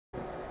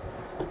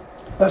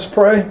Let's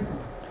pray.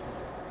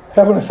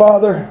 Heavenly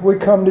Father, we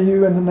come to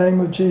you in the name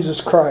of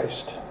Jesus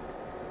Christ.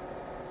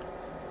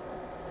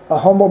 I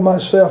humble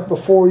myself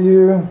before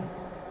you.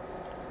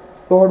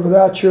 Lord,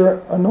 without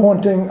your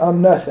anointing,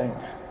 I'm nothing.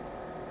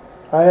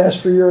 I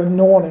ask for your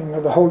anointing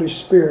of the Holy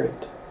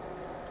Spirit.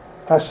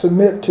 I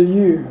submit to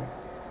you.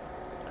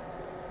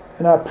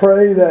 And I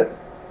pray that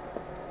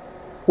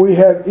we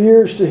have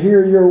ears to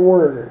hear your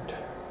word.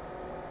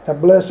 Now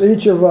bless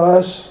each of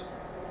us.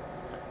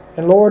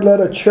 And Lord, let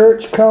a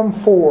church come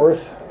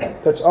forth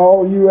that's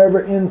all you ever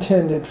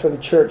intended for the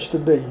church to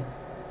be.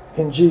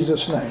 In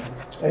Jesus' name,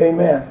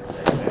 amen.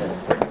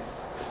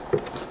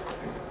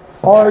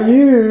 Are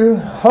you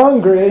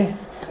hungry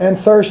and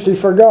thirsty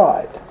for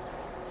God?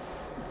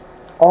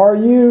 Are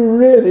you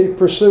really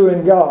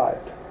pursuing God?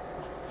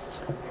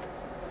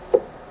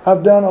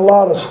 I've done a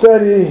lot of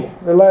study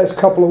the last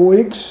couple of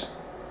weeks.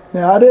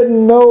 Now, I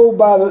didn't know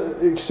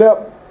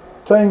except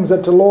things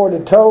that the Lord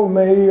had told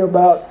me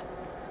about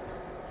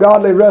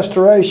godly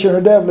restoration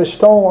or deadly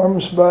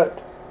storms,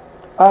 but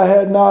I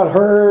had not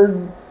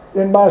heard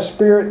in my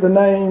spirit the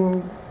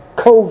name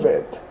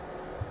COVID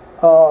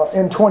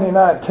in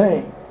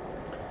 2019.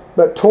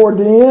 But toward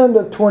the end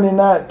of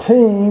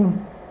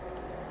 2019,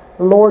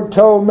 the Lord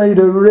told me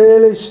to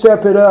really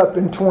step it up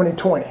in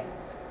 2020.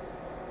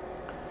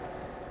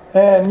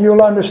 And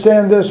you'll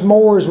understand this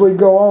more as we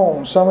go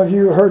on. Some of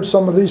you have heard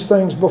some of these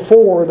things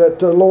before that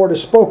the Lord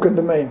has spoken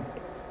to me.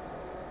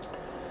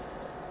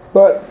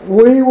 But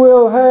we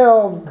will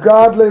have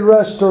godly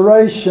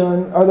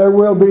restoration, or there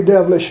will be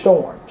devilish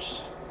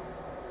storms.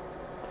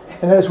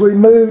 And as we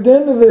moved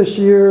into this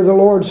year, the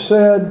Lord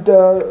said,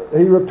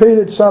 He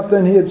repeated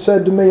something He had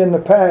said to me in the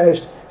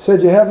past. He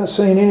said, you haven't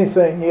seen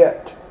anything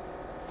yet.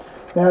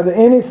 Now, the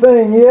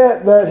anything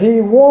yet that He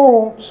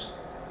wants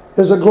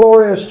is a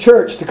glorious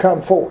church to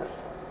come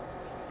forth.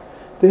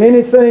 The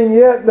anything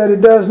yet that He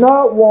does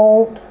not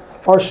want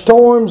are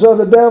storms of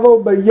the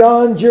devil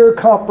beyond your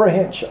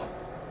comprehension.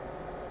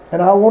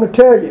 And I want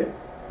to tell you,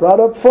 right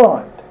up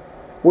front,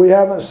 we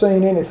haven't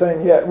seen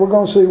anything yet. We're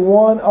going to see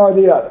one or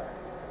the other.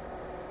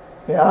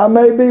 Now, I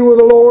may be with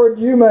the Lord,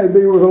 you may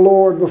be with the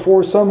Lord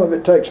before some of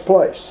it takes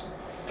place.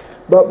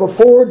 But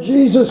before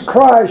Jesus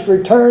Christ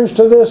returns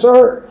to this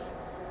earth,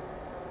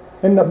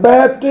 and the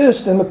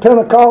Baptists and the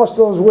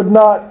Pentecostals would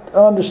not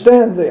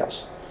understand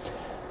this,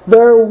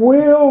 there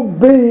will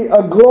be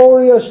a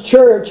glorious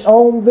church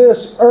on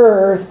this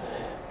earth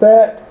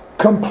that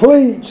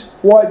completes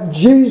what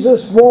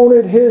Jesus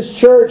wanted His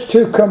church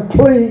to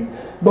complete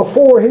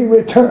before He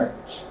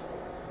returns.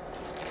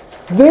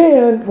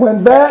 Then,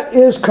 when that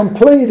is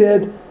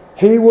completed,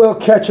 He will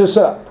catch us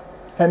up,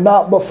 and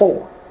not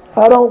before.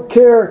 I don't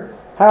care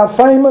how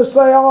famous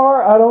they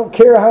are. I don't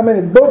care how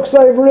many books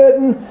they've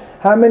written,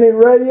 how many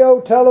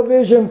radio,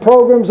 television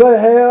programs they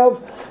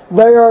have.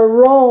 They are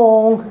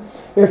wrong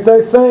if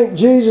they think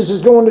Jesus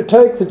is going to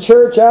take the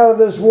church out of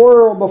this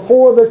world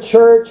before the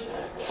church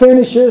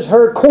finishes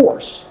her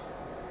course.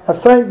 I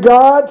thank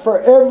God for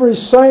every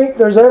saint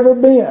there's ever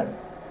been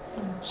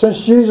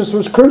since Jesus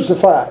was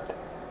crucified.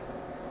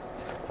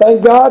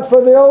 Thank God for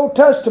the Old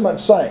Testament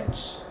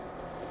saints.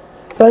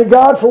 Thank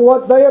God for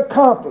what they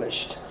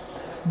accomplished.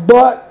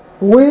 But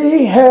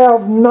we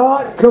have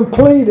not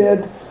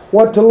completed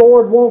what the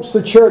Lord wants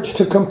the church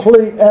to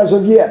complete as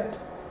of yet.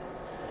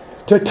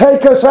 To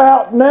take us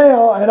out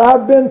now, and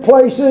I've been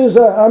places,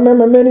 I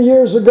remember many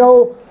years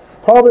ago,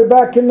 probably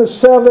back in the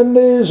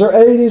 70s or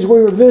 80s, we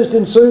were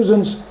visiting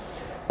Susan's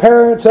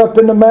parents up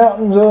in the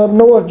mountains of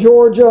North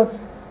Georgia.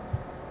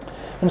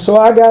 And so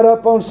I got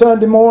up on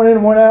Sunday morning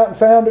and went out and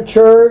found a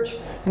church.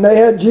 And they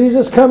had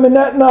Jesus coming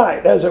that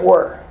night, as it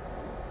were.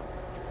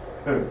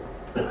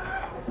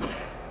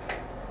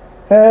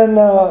 And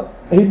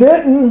He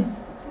didn't.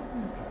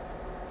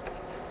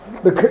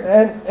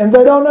 And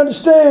they don't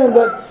understand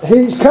that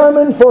He's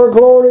coming for a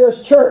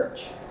glorious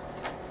church.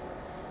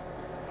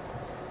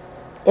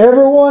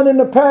 Everyone in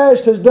the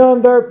past has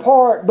done their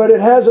part, but it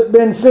hasn't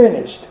been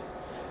finished.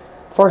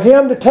 For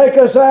Him to take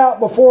us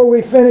out before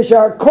we finish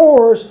our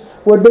course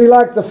would be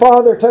like the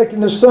Father taking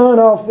the Son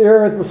off the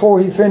earth before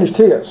He finished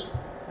His.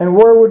 And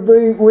where would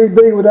we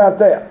be without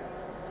that?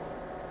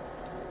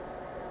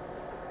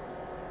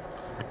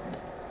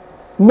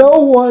 No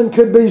one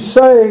could be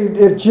saved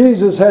if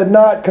Jesus had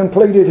not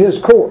completed His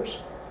course.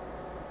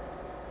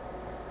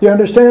 You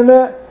understand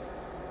that?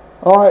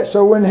 All right,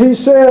 so when He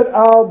said,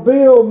 I'll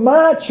build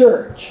my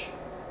church,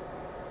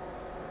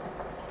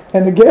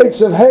 and the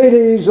gates of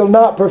Hades will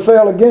not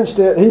prevail against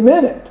it, He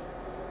meant it.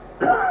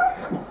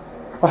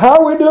 Well, how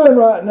are we doing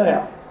right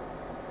now?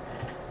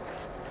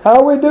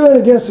 How are we doing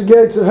against the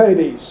gates of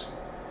Hades?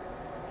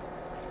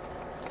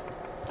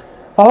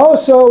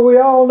 Also, we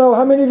all know,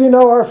 how many of you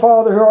know our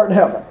Father who art in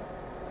heaven?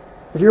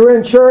 If you were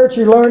in church,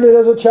 you learned it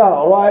as a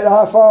child, right?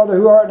 Our Father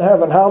who art in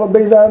heaven, hallowed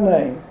be thy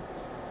name.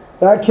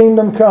 Thy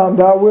kingdom come,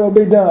 thy will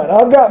be done.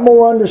 I've got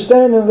more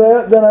understanding of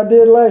that than I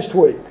did last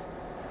week.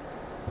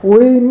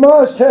 We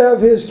must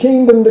have His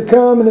kingdom to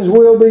come and His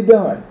will be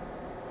done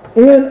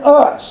in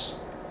us.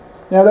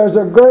 Now there's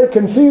a great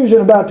confusion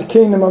about the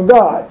kingdom of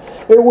God.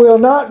 it will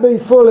not be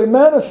fully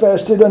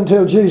manifested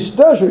until Jesus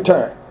does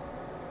return.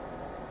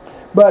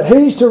 But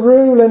He's to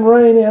rule and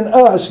reign in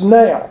us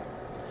now.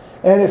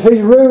 And if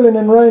He's ruling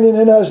and reigning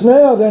in us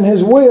now, then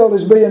His will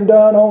is being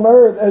done on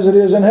earth as it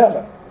is in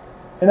heaven.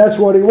 And that's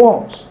what He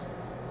wants.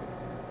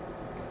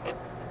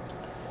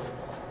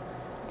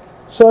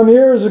 Some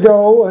years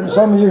ago, and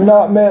some of you have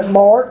not met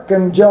Mark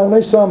and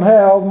Joni, some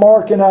have.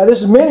 Mark and I,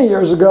 this is many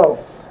years ago.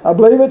 I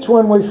believe it's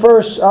when I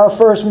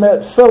first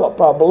met Philip,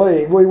 I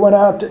believe. We went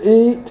out to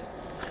eat.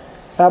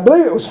 I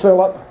believe it was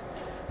Philip.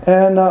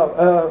 And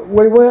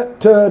we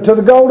went to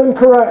the Golden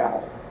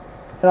Corral.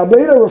 And I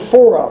believe there were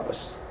 4 of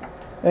us.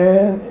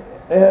 And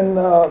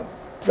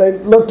they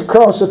looked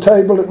across the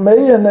table at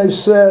me and they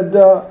said,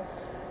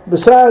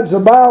 besides the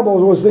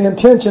Bible was the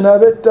intention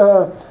of it,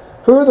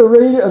 who are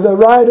the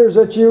writers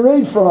that you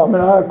read from?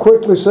 And I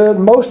quickly said,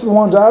 most of the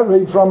ones I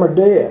read from are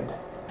dead.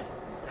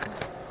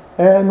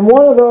 And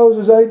one of those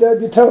is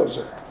A.W.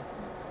 Tozer.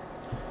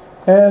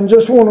 And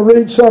just want to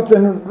read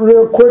something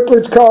real quickly.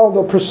 It's called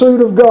The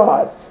Pursuit of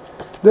God.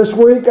 This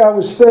week I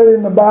was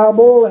studying the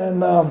Bible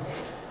and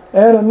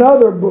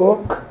another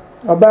book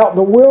about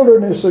the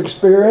wilderness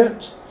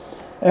experience.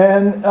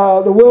 And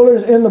the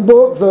wilderness in the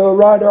book, the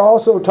writer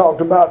also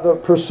talked about the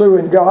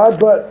pursuing God.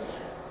 But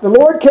the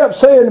Lord kept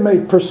saying to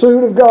me,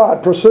 pursuit of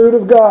God, pursuit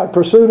of God,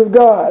 pursuit of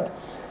God.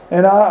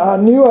 And I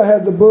knew I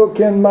had the book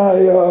in my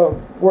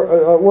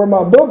where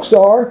my books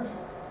are.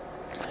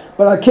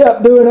 But I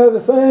kept doing other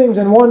things.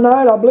 And one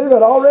night, I believe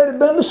I'd already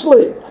been to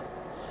sleep.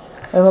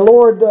 And the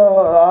Lord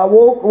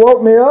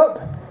woke me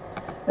up.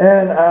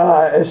 And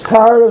as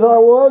tired as I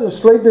was, as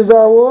sleepy as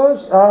I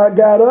was, I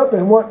got up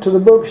and went to the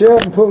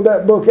bookshelf and pulled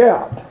that book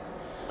out.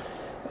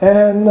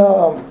 And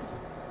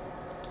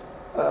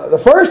the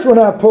first one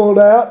I pulled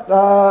out,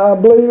 I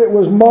believe it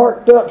was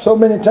marked up so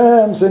many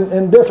times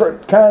in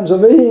different kinds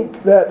of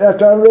ink that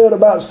after I read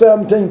about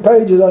 17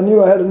 pages, I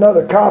knew I had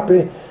another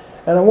copy.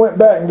 And I went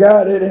back and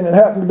got it, and it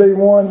happened to be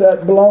one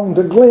that belonged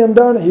to Glenn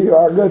Donahue,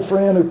 our good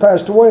friend who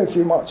passed away a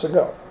few months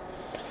ago.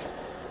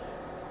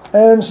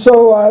 And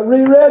so I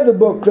reread the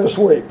book this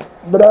week.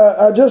 But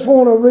I just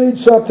want to read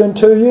something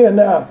to you. And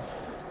now,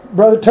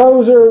 Brother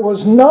Tozer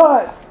was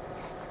not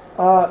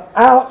an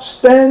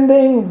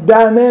outstanding,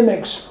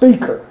 dynamic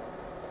speaker.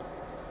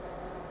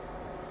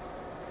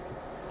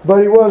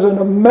 But he was an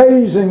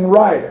amazing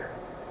writer.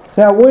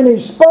 Now, when he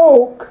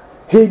spoke,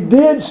 he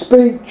did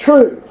speak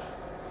truth.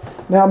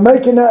 Now,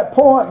 making that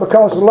point,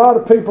 because a lot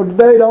of people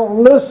today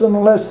don't listen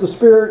unless the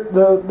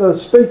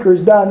speaker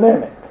is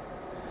dynamic.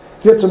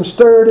 Gets them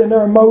stirred in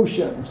their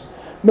emotions.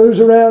 Moves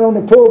around on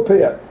the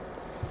pulpit.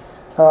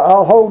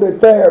 I'll hold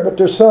it there, but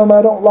there's some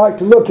I don't like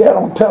to look at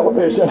on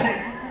television.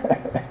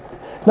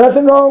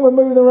 Nothing wrong with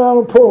moving around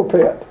on the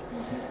pulpit.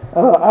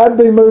 I'd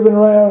be moving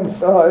around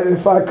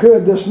if I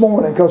could this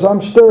morning because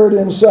I'm stirred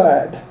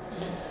inside.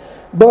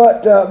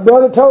 But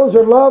Brother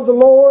Tozer loved the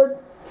Lord.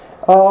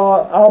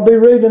 I'll be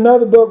reading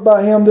another book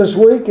by him this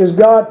week, is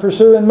God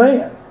Pursuing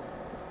Man.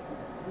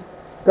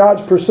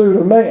 God's Pursuit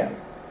of Man.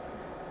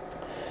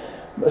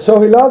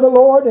 So he loved the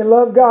Lord and he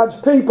loved God's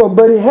people,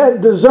 but he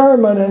had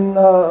discernment, and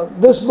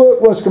this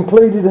book was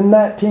completed in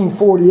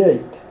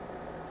 1948.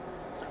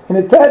 And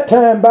at that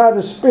time, by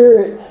the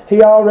Spirit,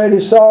 he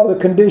already saw the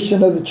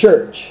condition of the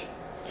church.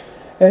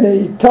 And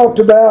he talked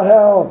about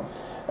how,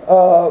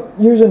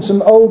 using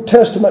some Old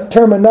Testament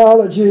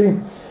terminology,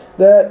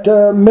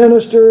 that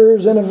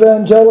ministers in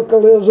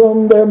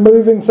evangelicalism, they're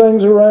moving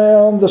things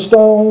around, the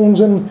stones,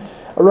 and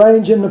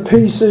arranging the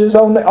pieces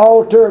on the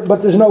altar,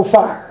 but there's no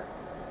fire.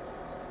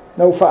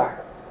 No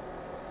fire.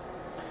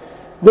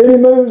 Then he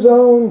moves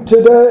on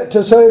today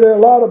to say there are a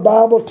lot of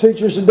Bible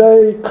teachers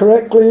today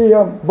correctly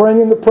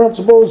bringing the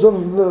principles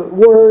of the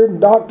Word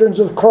and doctrines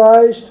of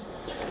Christ,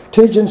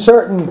 teaching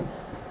certain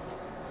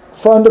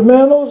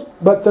fundamentals,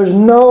 but there's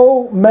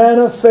no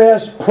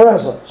manifest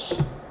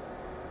presence.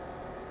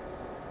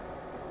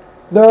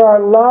 There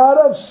are a lot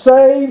of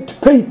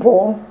saved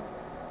people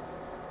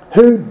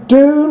who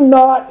do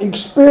not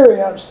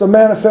experience the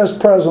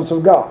manifest presence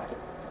of God.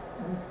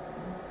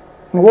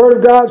 The Word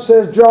of God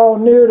says, draw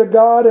near to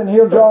God and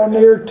He'll draw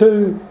near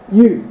to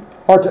you,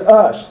 or to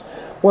us.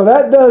 Well,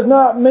 that does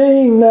not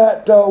mean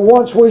that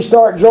once we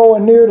start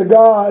drawing near to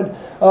God,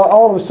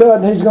 all of a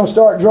sudden He's going to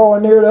start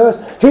drawing near to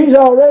us. He's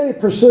already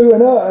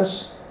pursuing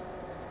us.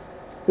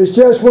 It's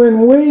just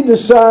when we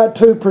decide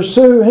to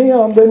pursue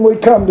Him, then we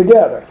come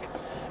together.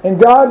 And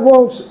God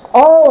wants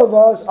all of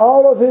us,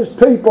 all of His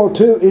people,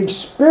 to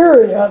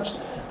experience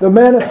the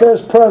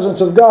manifest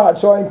presence of God.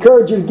 So I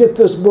encourage you to get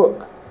this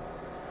book.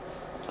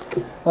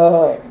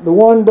 The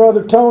one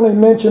Brother Tony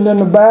mentioned in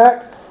the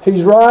back,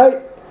 he's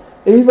right.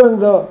 Even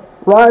the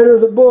writer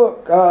of the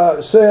book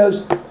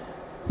says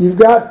you've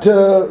got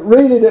to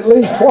read it at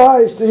least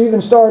twice to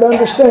even start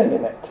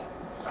understanding it.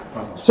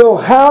 So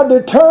how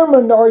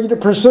determined are you to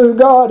pursue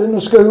God in the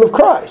school of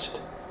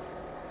Christ?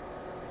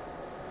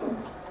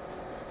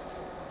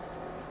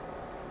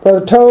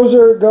 Brother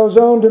Tozer goes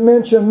on to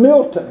mention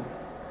Milton,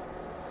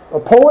 a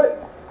poet.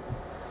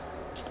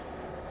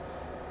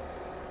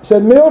 He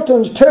said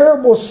Milton's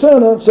terrible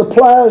sentence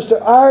applies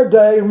to our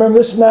day. Remember,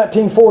 this is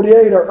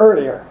 1948 or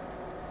earlier.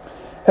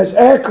 As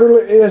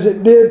accurately as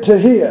it did to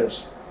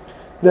his.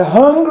 The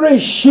hungry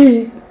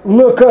sheep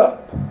look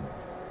up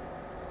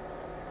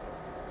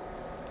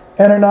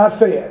and are not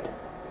fed.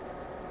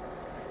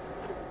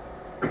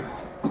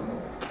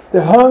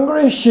 The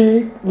hungry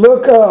sheep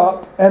look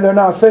up and they're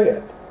not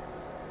fed.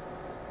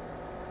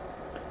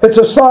 It's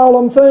a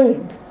solemn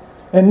thing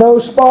and no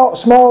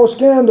small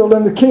scandal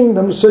in the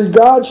kingdom to see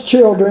God's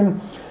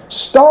children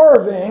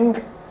starving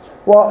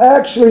while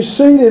actually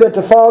seated at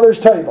the Father's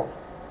table.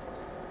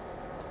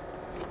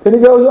 Then he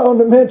goes on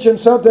to mention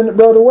something that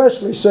Brother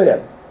Wesley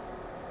said.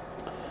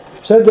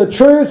 He said, the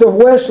truth of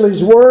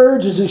Wesley's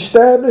words is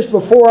established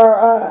before our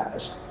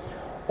eyes.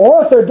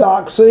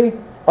 Orthodoxy,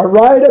 a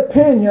right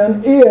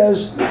opinion,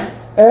 is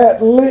at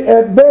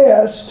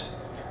best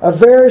a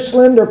very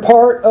slender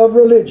part of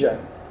religion.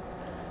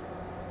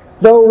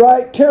 Though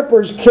right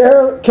tempers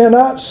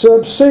cannot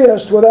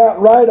subsist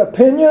without right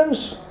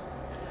opinions,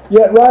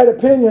 yet right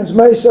opinions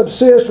may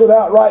subsist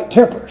without right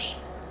tempers.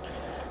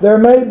 There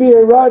may be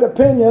a right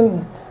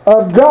opinion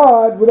of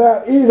God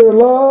without either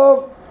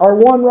love or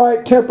one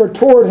right temper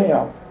toward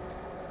Him.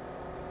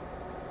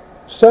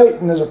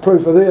 Satan is a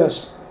proof of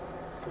this.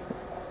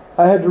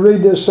 I had to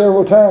read this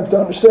several times to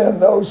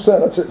understand those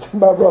sentences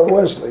by Brother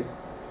Wesley.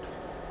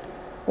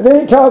 And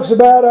then he talks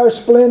about our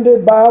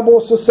splendid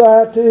Bible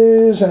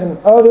societies and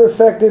other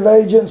effective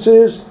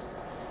agencies.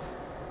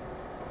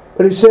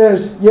 But he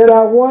says, yet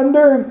I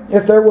wonder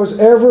if there was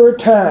ever a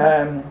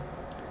time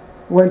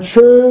when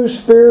true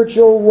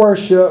spiritual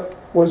worship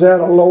was at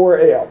a lower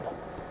ebb.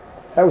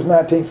 That was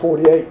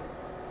 1948.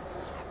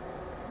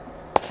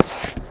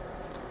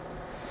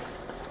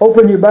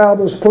 Open your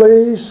Bibles,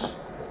 please,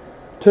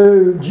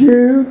 to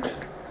Jude,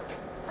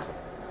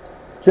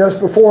 just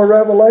before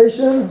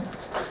Revelation.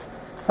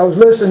 I was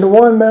listening to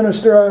one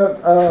minister,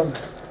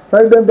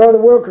 maybe been Brother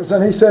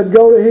Wilkerson. He said,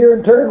 go to here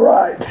and turn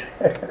right.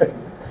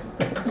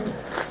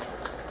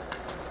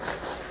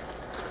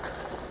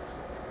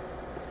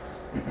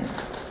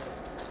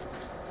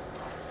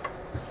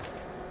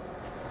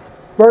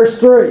 Verse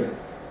 3.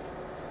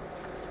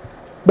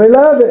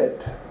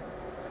 Beloved,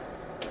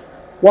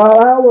 while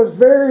I was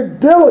very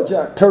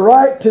diligent to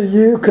write to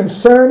you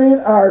concerning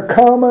our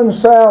common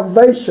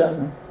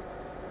salvation,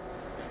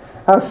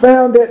 I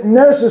found it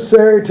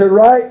necessary to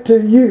write to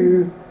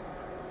you,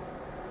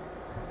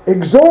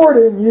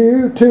 exhorting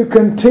you to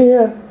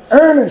contend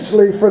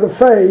earnestly for the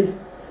faith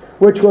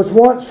which was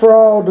once for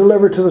all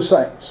delivered to the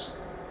saints.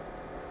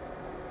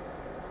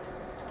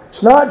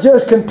 It's not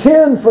just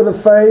contend for the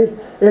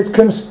faith, it's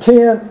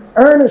contend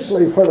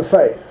earnestly for the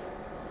faith.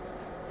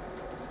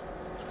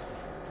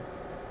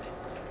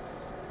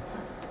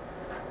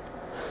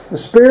 The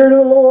Spirit of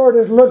the Lord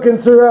is looking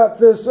throughout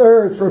this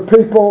earth for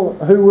people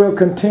who will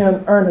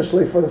contend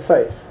earnestly for the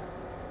faith.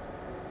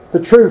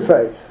 The true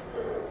faith.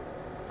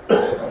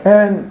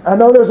 And I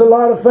know there's a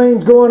lot of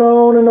things going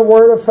on in the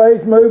Word of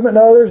Faith movement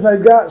and others, and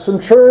they've got some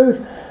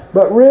truth.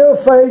 But real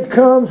faith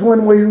comes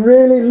when we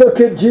really look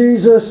at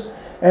Jesus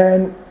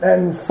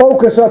and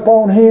focus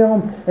upon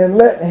Him and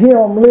let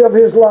Him live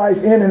His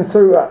life in and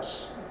through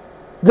us.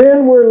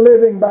 Then we're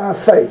living by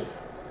faith.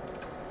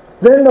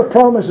 Then the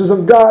promises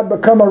of God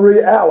become a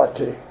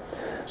reality.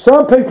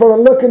 Some people are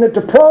looking at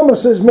the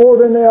promises more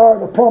than they are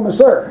the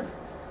promiser.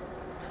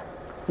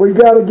 We've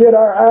got to get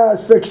our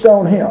eyes fixed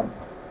on Him.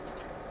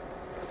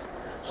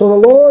 So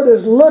the Lord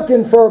is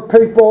looking for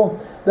people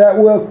that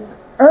will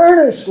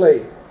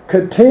earnestly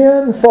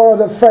contend for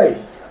the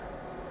faith.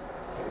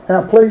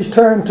 Now please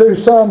turn to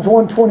Psalms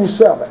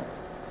 127.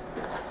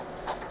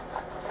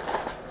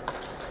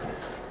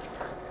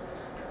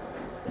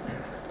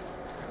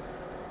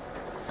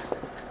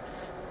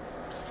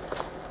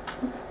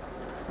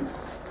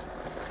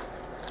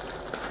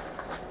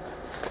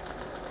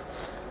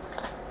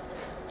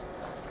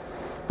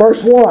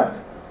 Verse 1.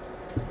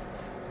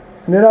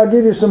 And then I'll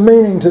give you some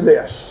meaning to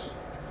this.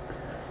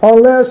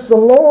 Unless the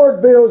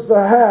Lord builds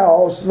the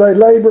house, they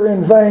labor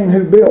in vain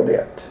who build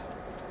it.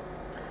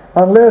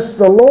 Unless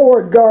the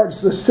Lord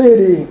guards the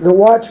city, the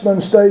watchman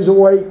stays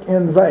awake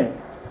in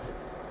vain.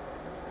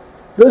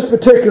 This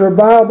particular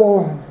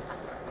Bible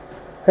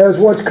has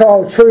what's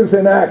called truth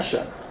in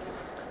action.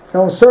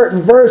 On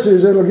certain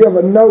verses, it'll give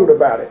a note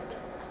about it.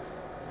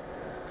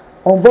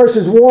 On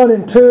verses 1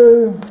 and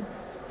 2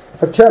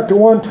 of chapter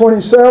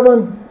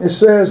 127, it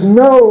says,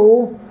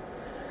 know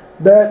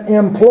that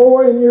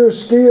employing your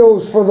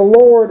skills for the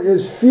Lord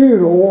is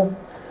futile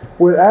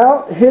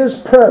without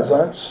His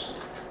presence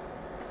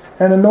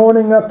and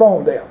anointing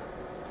upon them.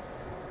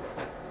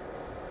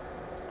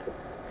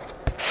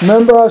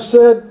 Remember I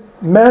said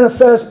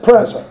manifest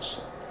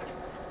presence.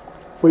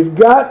 We've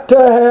got to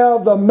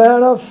have the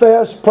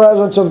manifest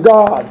presence of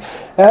God.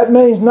 That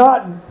means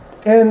not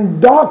in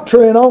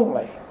doctrine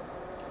only.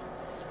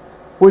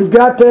 We've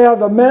got to have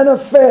the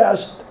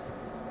manifest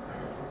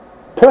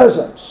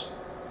presence.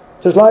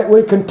 Just like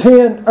we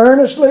contend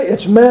earnestly,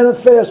 it's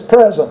manifest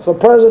presence. The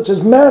presence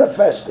is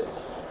manifested.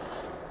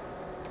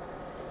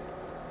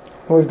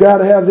 We've got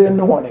to have the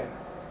anointing.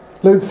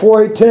 Luke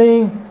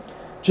 4:18,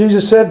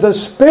 Jesus said, "The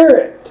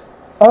Spirit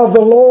of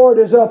the Lord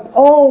is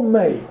upon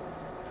me."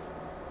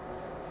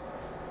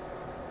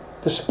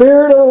 The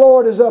Spirit of the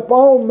Lord is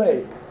upon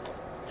me.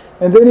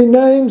 And then he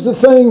names the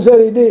things that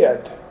he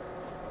did.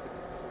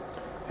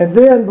 And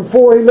then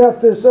before he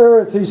left this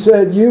earth, he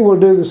said, "You will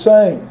do the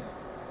same.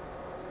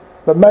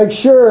 But make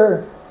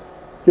sure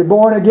you're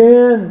born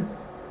again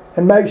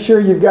and make sure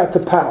you've got the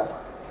power."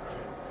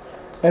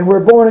 And we're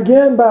born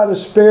again by the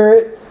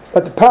Spirit,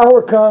 but the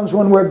power comes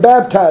when we're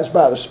baptized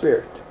by the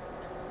Spirit.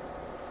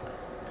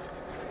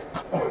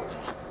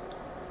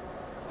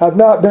 I've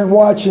not been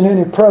watching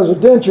any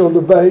presidential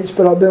debates,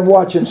 but I've been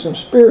watching some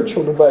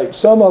spiritual debates.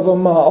 Some of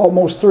them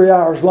almost 3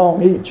 hours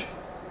long each.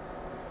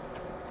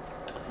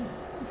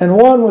 And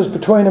one was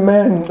between a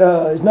man,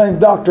 his name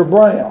Dr.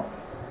 Brown.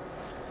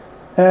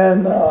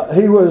 And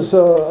he was,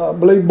 I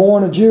believe,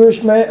 born a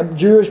Jewish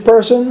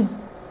person.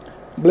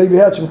 I believe he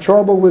had some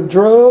trouble with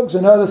drugs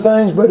and other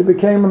things, but he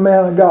became a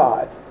man of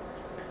God.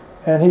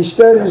 And he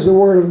studies the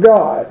Word of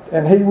God.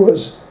 And he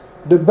was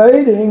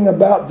debating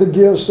about the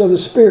gifts of the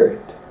Spirit.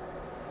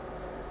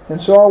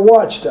 And so I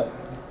watched them.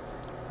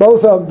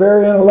 Both of them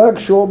very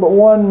intellectual, but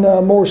one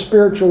more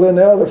spiritual than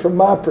the other from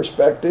my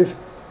perspective.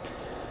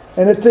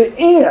 And at the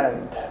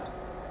end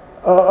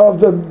of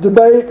the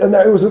debate, and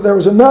there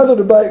was another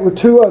debate with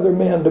two other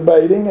men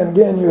debating, and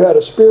again you had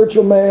a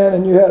spiritual man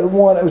and you had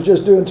one that was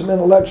just doing some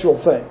intellectual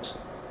things.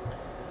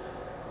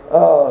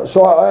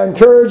 So I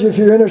encourage you, if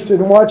you're interested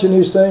in watching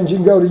these things, you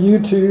can go to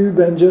YouTube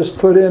and just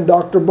put in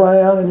Dr.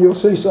 Brown and you'll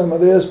see some of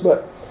this,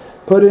 but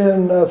put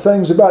in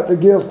things about the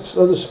gifts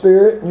of the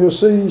Spirit and you'll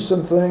see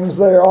some things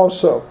there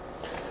also.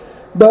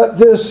 But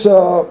this,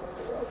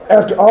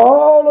 after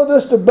all of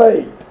this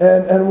debate,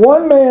 and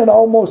one man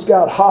almost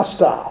got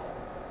hostile.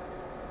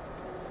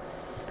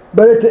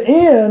 But at the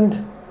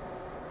end,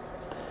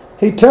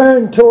 he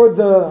turned toward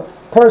the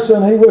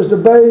person he was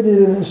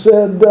debating and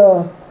said,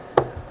 "Well,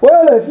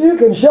 if you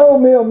can show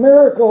me a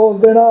miracle,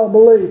 then I'll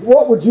believe."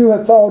 What would you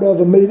have thought of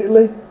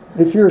immediately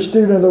if you're a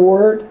student of the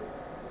Word?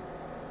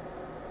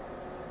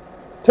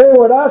 Tell you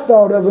what I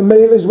thought of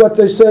immediately is what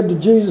they said to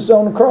Jesus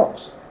on the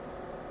cross.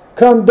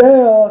 "Come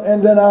down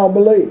and then I'll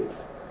believe."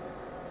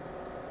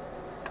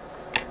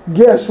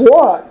 Guess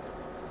what?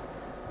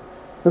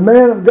 The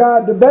man of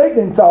God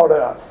debating thought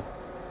of.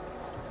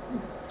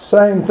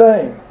 Same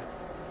thing.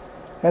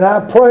 And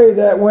I pray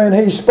that when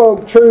he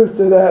spoke truth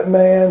to that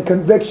man,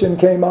 conviction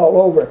came all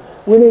over.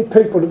 We need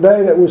people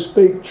today that will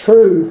speak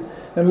truth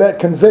and let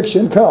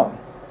conviction come.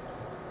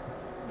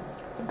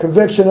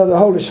 Conviction of the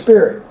Holy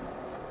Spirit.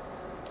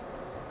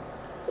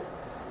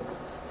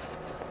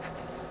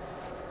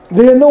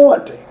 The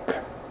anointing.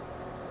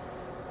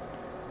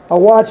 I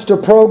watched a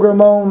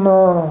program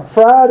on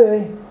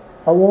Friday.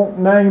 I won't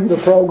name the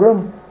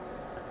program.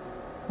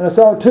 And I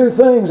saw two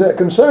things that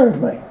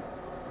concerned me.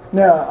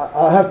 Now,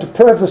 I have to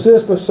preface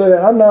this by saying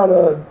I'm not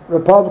a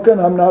Republican,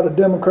 I'm not a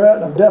Democrat,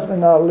 and I'm definitely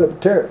not a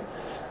Libertarian.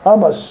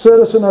 I'm a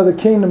citizen of the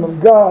kingdom of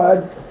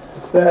God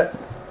that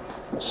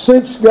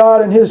seeks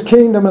God and His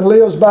kingdom and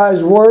lives by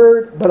His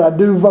Word, but I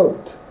do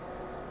vote.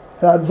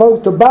 And I'd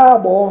vote the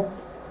Bible,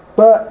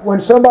 but when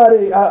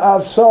somebody, I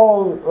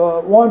saw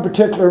one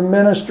particular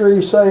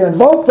ministry saying,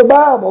 "Vote the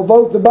Bible,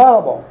 vote the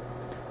Bible."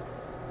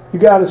 You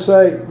got to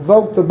say,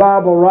 vote the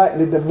Bible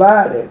rightly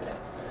divided.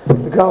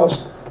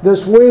 Because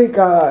this week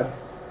I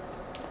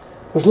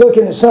was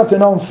looking at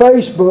something on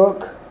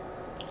Facebook,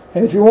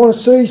 and if you want to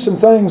see some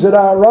things that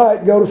I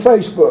write, go to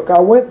Facebook. I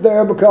went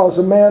there because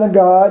a man of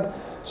God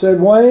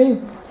said,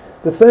 "Wayne,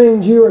 the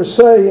things you are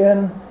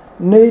saying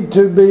need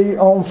to be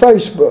on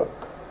Facebook."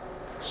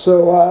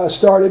 So I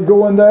started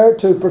going there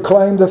to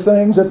proclaim the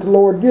things that the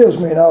Lord gives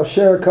me, and I'll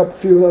share a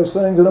few of those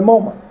things in a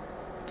moment.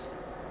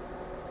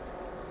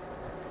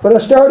 But I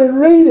started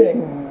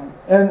reading,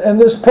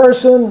 and this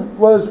person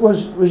was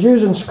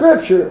using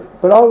Scripture,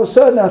 but all of a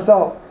sudden I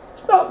thought,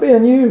 it's not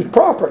being used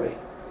properly.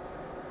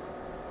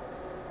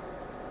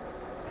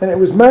 And it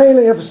was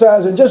mainly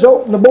emphasizing just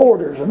open the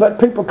borders and let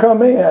people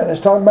come in. It's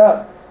talking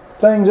about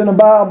things in the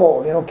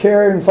Bible,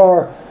 caring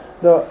for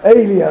the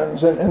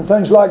aliens and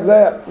things like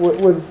that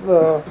with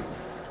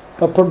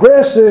a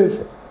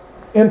progressive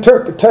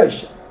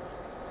interpretation.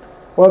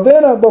 Well,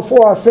 then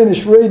before I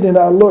finished reading,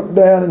 I looked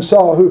down and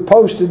saw who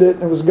posted it.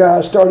 And it was a guy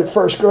I started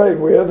first grade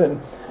with,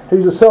 and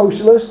he's a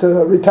socialist,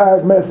 a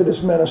retired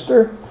Methodist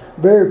minister,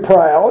 very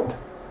proud.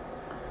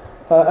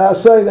 I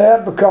say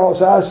that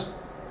because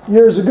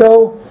years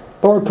ago,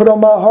 the Lord put on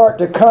my heart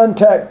to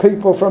contact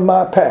people from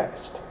my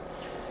past.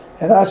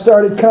 And I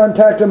started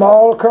contacting them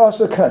all across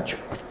the country,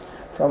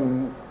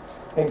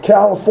 in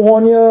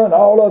California and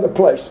all other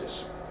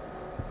places.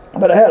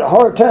 But I had a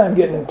hard time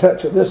getting in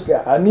touch with this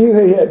guy. I knew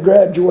he had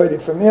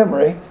graduated from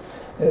Emory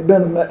and had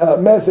been a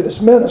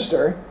Methodist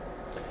minister.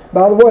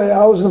 By the way,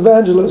 I was an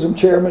evangelism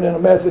chairman in a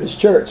Methodist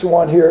church,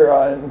 one here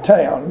in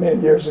town many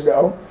years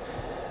ago.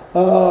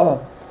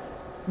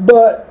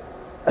 But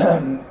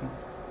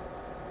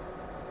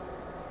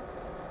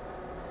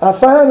I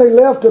finally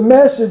left a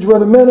message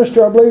with a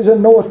minister, I believe,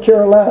 in North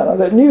Carolina,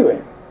 that knew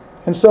him.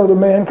 And so the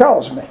man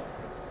calls me.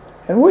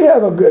 And we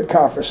have a good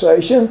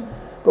conversation.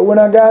 But when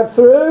I got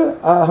through,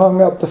 I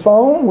hung up the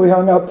phone. We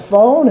hung up the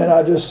phone, and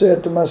I just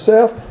said to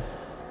myself,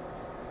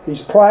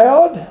 he's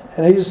proud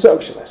and he's a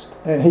socialist.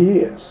 And he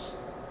is.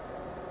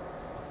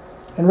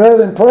 And rather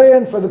than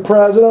praying for the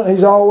president,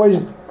 he's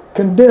always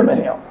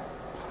condemning him.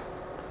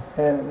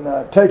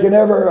 And taking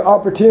every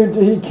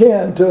opportunity he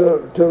can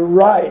to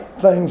write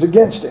things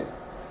against him.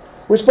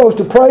 We're supposed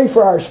to pray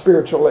for our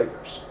spiritual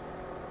leaders.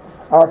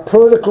 Our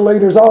political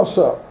leaders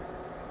also.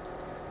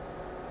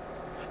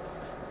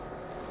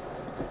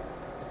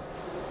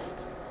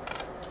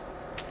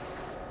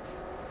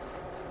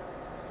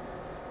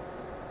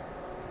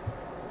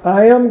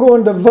 I am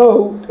going to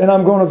vote, and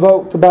I'm going to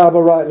vote the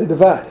Bible rightly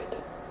divided.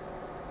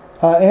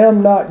 I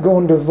am not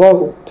going to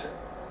vote,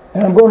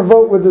 and I'm going to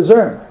vote with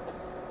discernment.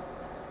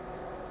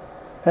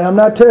 And I'm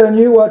not telling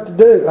you what to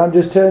do. I'm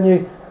just telling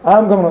you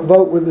I'm going to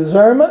vote with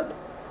discernment.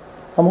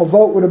 I'm going to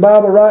vote with the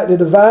Bible rightly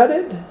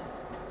divided.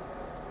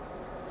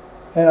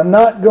 And I'm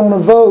not going to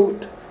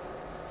vote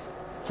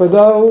for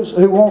those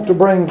who want to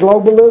bring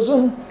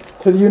globalism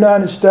to the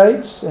United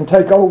States and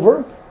take over.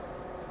 I'm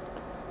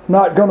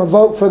not going to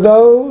vote for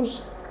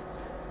those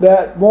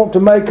that want to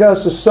make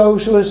us a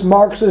socialist,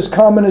 Marxist,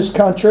 communist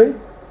country.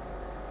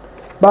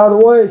 By the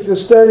way, if you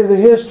study the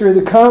history,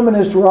 the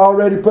communists were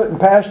already putting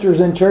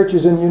pastors in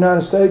churches in the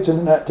United States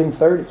in the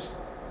 1930s.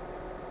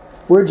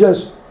 We're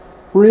just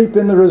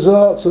reaping the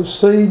results of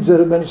seeds that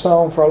have been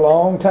sown for a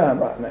long time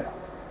right now.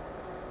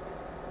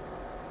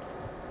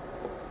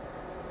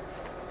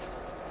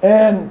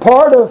 And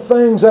part of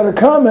things that are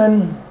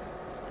coming,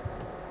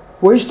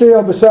 we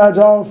still, besides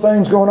all the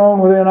things going on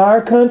within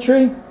our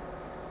country,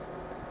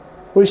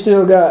 we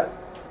still got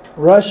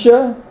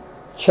Russia,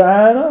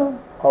 China,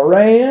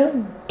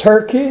 Iran,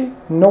 Turkey,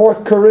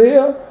 North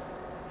Korea,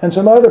 and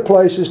some other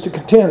places to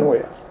contend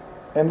with.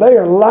 And they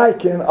are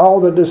liking all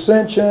the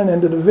dissension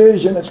and the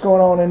division that's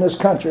going on in this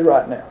country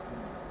right now.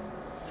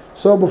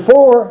 So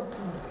before,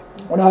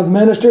 when I've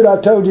ministered,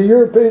 I told you,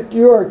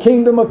 you're a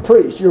kingdom of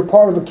priests. You're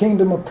part of a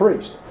kingdom of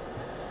priests.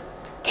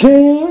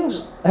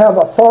 Kings have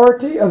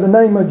authority of the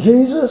name of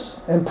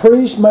Jesus, and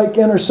priests make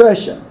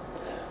intercession.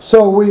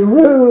 So we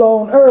rule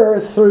on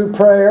earth through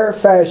prayer,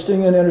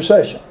 fasting, and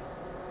intercession.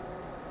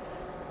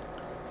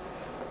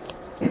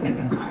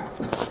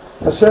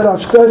 I said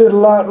I've studied a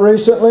lot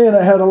recently, and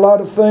I had a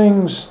lot of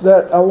things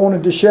that I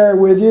wanted to share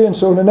with you. And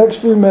so in the next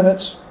few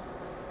minutes,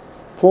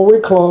 before we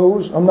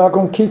close, I'm not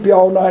going to keep you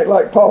all night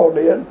like Paul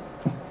did.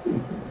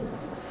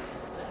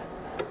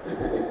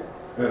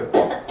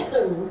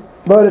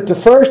 But at the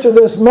first of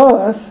this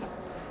month,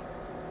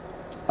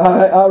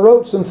 I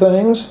wrote some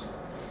things.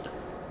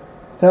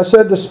 And I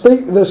said, the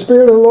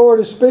Spirit of the Lord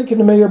is speaking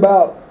to me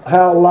about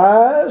how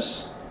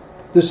lies,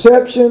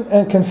 deception,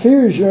 and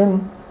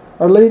confusion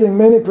are leading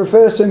many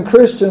professing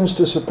Christians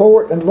to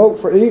support and vote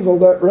for evil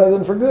rather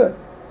than for good.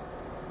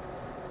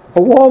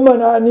 A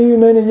woman I knew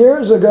many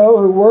years ago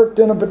who worked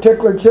in a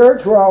particular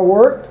church where I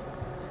worked,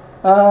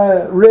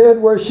 I read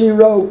where she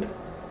wrote,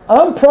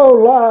 I'm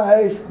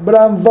pro-life, but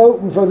I'm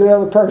voting for the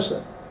other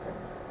person.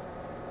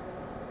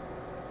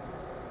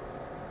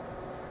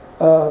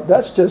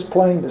 That's just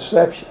plain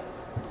deception.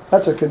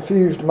 That's a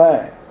confused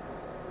mind.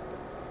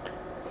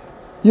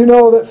 You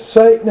know that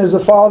Satan is the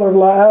father of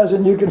lies,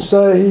 and you can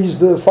say he's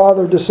the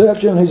father of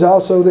deception. He's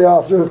also the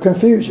author of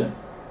confusion.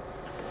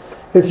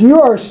 If you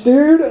are a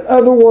student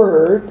of the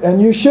Word,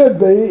 and you should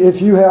be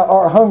if you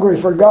are hungry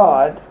for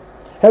God,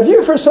 have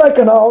you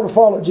forsaken all to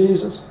follow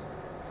Jesus?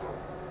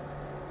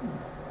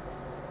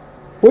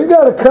 We've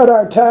got to cut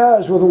our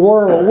ties with the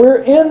world.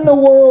 We're in the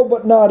world,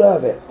 but not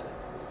of it.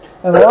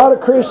 And a lot of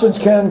Christians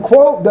can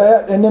quote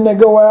that, and then they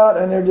go out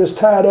and they're just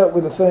tied up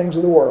with the things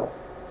of the world.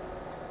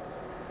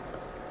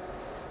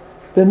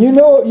 Then you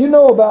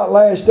know about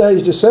last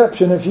days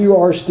deception if you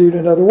are a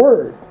student of the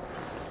Word.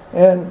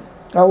 And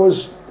I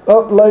was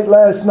up late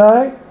last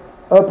night,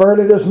 up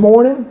early this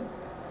morning,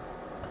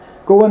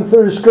 going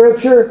through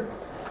Scripture.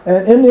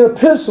 And in the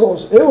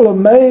epistles, it will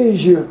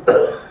amaze you,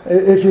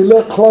 if you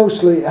look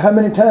closely, how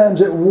many times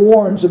it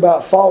warns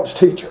about false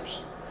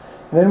teachers.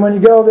 And then when you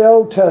go to the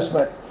Old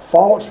Testament,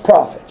 false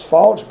prophets,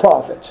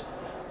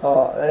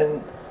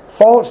 and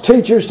false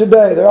teachers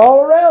today. They're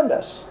all around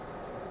us.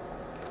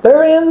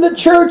 They're in the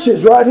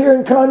churches right here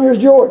in Conyers,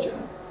 Georgia.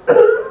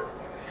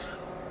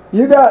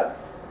 You got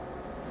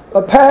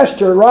a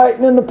pastor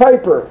writing in the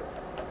paper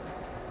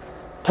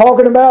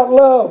talking about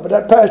love, but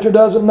that pastor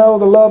doesn't know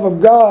the love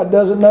of God,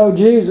 doesn't know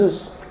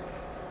Jesus.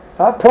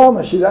 I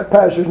promise you that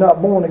pastor's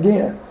not born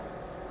again.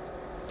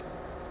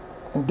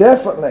 And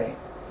definitely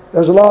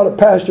there's a lot of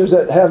pastors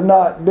that have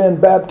not been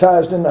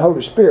baptized in the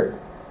Holy Spirit.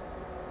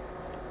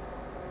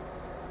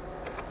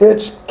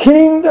 It's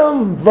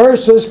kingdom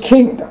versus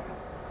kingdom.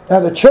 Now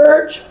the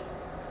church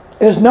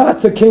is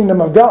not the kingdom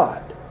of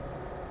God.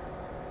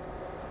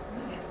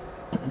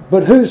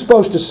 But who's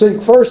supposed to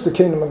seek first the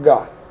kingdom of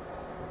God?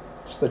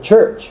 It's the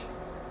church.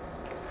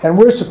 And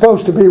we're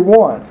supposed to be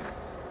one.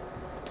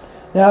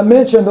 Now I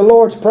mentioned the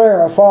Lord's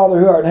Prayer, our Father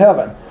who art in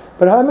heaven.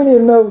 But how many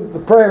of you know the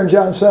prayer in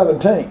John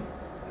 17?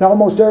 And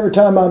almost every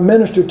time I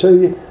minister to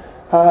you,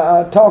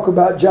 I talk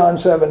about John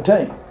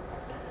 17.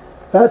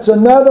 That's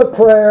another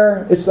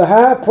prayer. It's the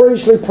high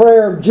priestly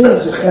prayer of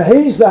Jesus. Now,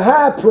 He's the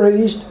high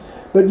priest,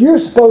 but you're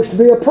supposed to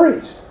be a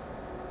priest.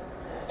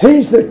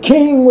 He's the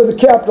king with a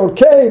capital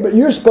K, but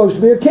you're supposed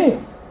to be a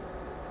king.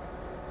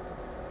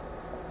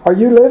 Are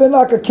you living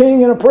like a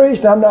king and a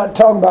priest? I'm not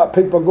talking about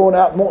people going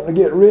out and wanting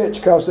to get rich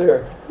because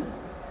they're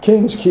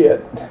king's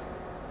kid.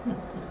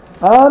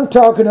 I'm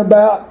talking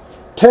about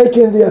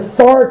taking the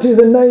authority of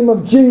the name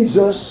of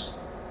Jesus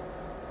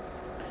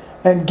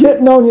and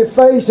getting on your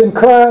face and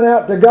crying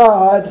out to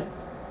God.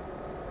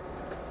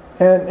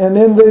 And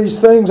in these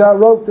things I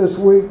wrote this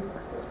week,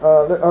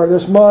 or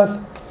this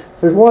month,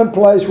 there's one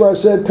place where I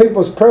said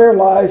people's prayer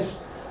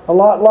life, a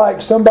lot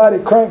like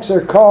somebody cranks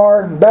their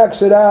car and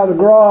backs it out of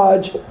the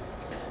garage,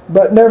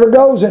 but never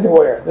goes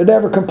anywhere. They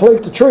never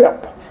complete the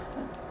trip.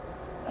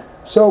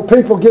 So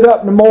people get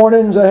up in the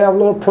mornings, they have a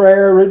little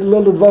prayer, read a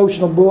little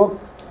devotional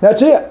book.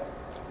 That's it.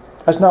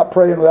 That's not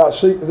praying without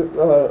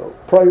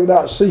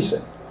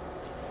ceasing.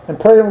 And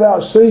praying without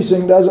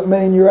ceasing doesn't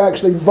mean you're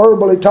actually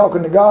verbally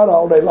talking to God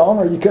all day long,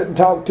 or you couldn't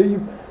talk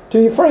to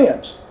your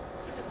friends.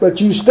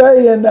 But you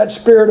stay in that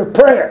spirit of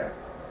prayer.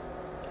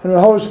 And when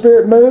the Holy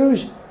Spirit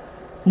moves,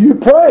 you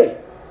pray.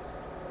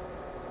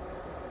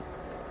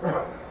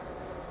 I've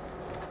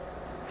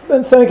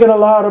been thinking a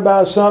lot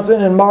about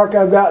something, and Mark,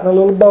 I've gotten a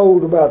little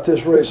bold about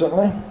this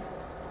recently.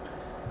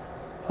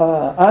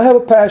 I have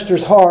a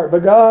pastor's heart,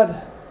 but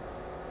God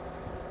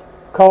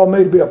called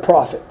me to be a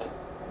prophet.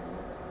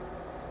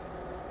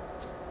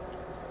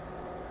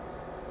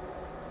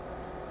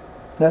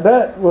 Now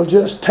that will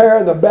just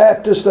tear the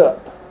Baptist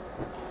up.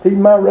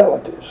 Even my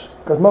relatives,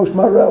 because most of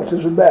my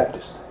relatives are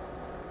Baptists.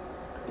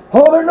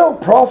 Oh, there are no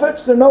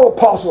prophets, there are no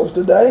apostles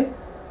today.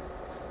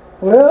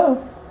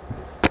 Well,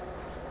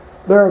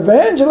 they're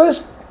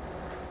evangelists.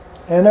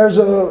 And there's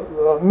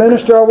a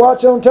minister I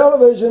watch on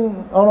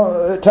television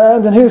at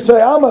times, and he'll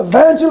say, I'm an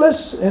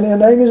evangelist, and he'll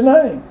name his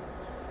name.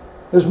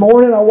 This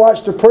morning I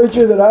watched a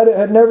preacher that I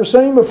had never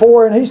seen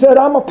before, and he said,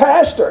 I'm a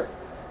pastor.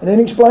 And then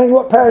he explained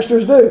what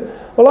pastors do.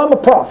 Well, I'm a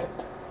prophet.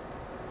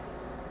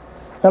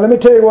 Now let me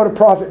tell you what a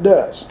prophet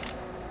does.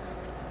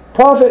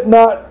 Prophet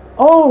not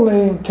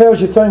only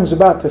tells you things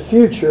about the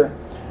future,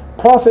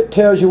 prophet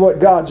tells you what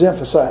God's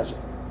emphasizing.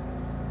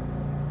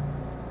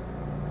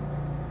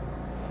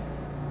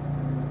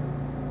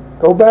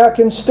 Go back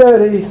and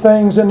study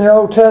things in the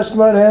Old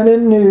Testament and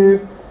in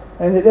New,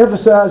 and it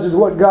emphasizes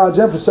what God's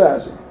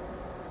emphasizing.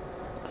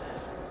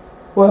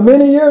 Well,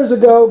 many years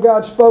ago,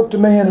 God spoke to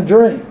me in a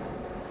dream,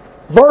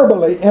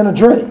 verbally in a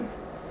dream.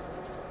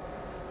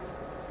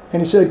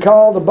 And He said,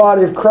 call the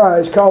body of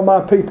Christ, call my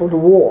people to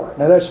war.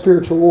 Now that's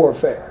spiritual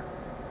warfare.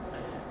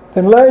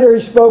 Then later He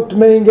spoke to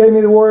me and gave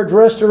me the words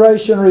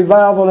restoration,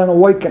 revival, and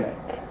awakening.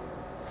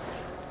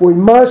 We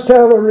must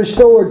have a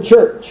restored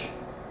church.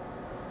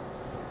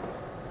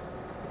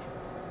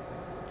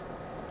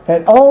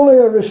 And only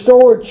a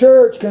restored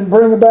church can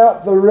bring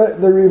about the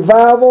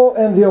revival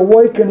and the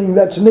awakening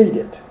that's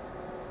needed.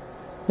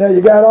 Now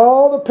you got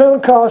all the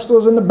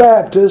Pentecostals and the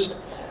Baptists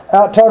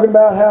out talking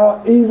about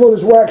how evil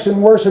is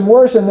waxing worse and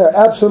worse, and they're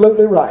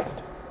absolutely right.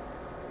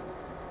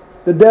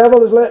 The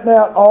devil is letting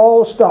out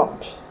all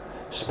stops.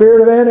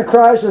 Spirit of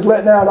Antichrist is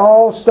letting out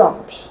all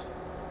stops.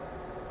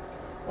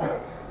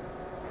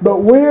 But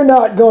we're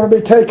not going to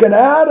be taken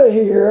out of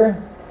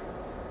here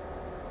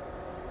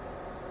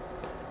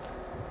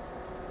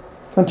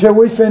until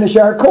we finish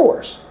our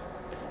course.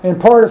 And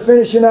part of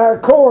finishing our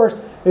course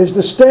is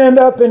to stand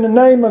up in the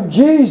name of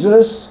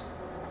Jesus.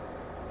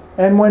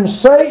 And when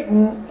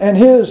Satan and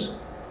his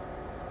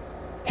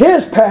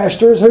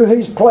pastors, who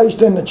he's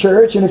placed in the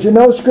church, and if you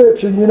know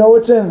Scripture, you know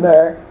it's in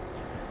there,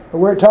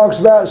 where it talks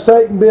about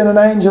Satan being an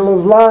angel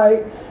of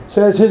light,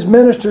 says his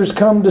ministers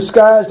come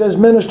disguised as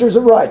ministers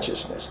of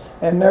righteousness.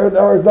 And there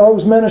are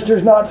those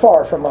ministers not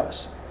far from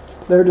us.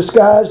 They're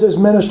disguised as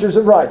ministers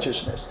of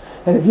righteousness.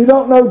 And if you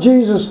don't know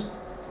Jesus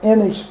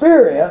in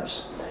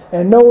experience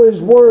and know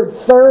His Word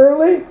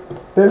thoroughly,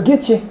 they'll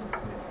get you.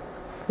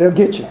 They'll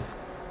get you.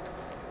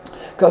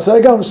 Because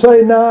they're going to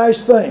say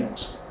nice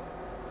things.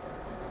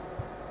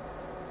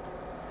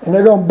 And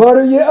they're going to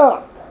butter you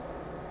up.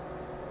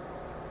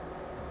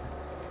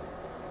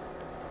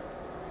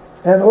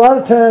 And a lot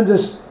of times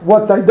it's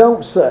what they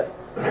don't say.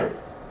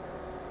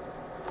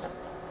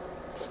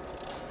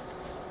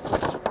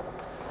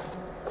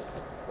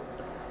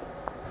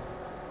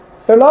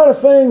 There are a lot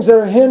of things that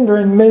are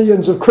hindering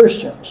millions of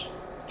Christians.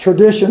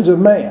 Traditions of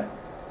man.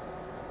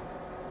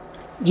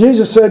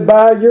 Jesus said,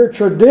 by your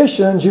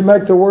traditions you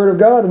make the Word of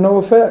God of no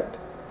effect.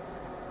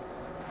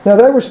 Now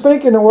they were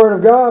speaking the Word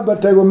of God,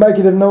 but they were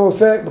making it of no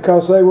effect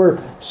because they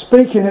were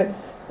speaking it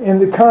in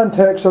the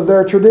context of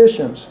their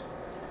traditions.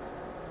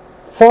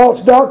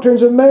 False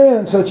doctrines of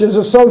man, such as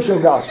a social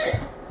gospel.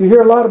 You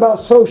hear a lot about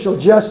social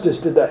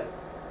justice today.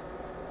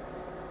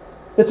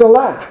 It's a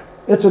lie.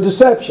 It's a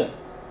deception.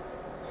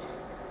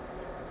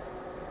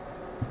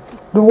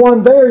 The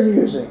one they're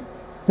using.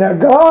 Now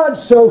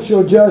God's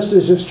social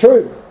justice is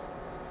true.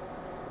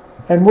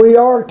 And we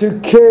are to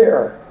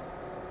care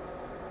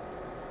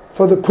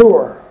for the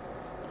poor.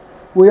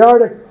 We are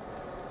to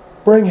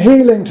bring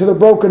healing to the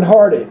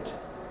brokenhearted.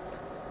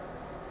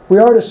 We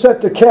are to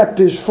set the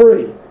captives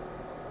free.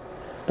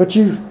 But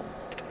you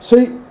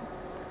see,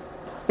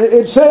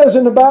 it says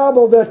in the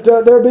Bible that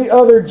there be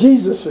other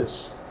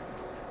Jesuses.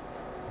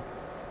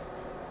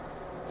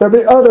 There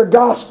be other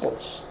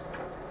gospels.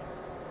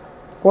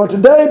 Well,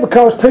 today,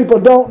 because people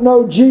don't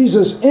know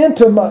Jesus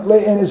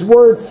intimately and His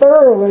Word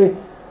thoroughly,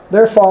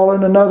 they're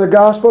following another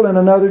gospel and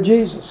another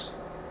Jesus.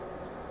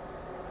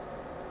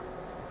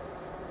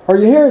 Are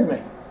you hearing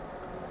me?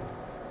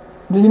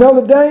 Do you know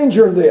the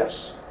danger of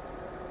this?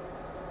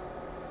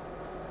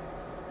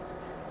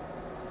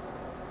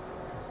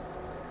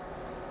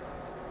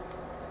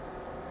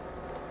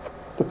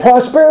 The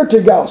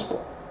prosperity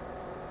gospel.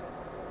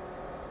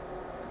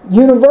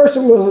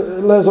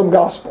 Universalism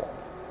gospel.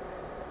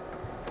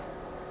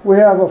 We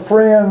have a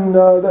friend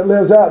that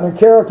lives out in the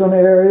Carrollton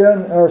area,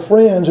 and our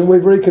friends, and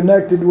we've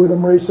reconnected with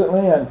them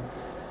recently, and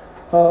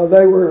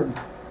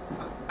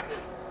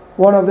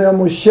one of them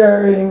was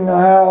sharing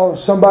how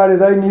somebody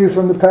they knew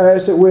from the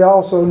past, that we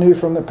also knew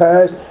from the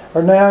past,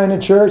 are now in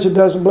a church that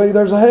doesn't believe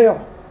there's a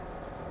hell.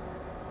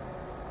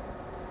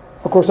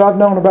 Of course, I've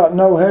known about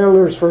no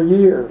hellers for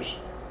years.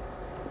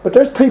 But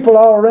there's people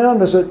all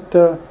around us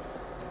that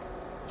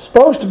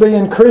supposed to be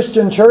in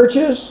Christian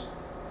churches,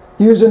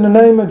 using the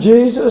name of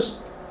Jesus,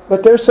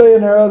 but they're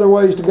saying there are other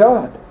ways to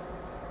God.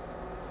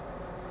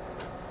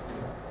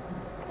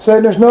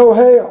 Saying there's no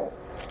hell.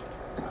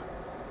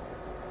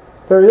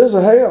 There is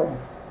a hell.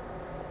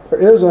 There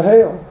is a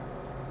hell.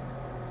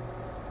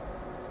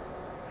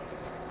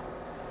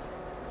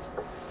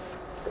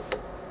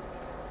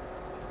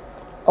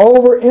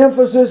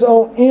 Overemphasis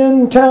on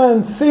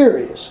end-time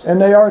theories,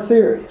 and they are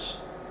theories,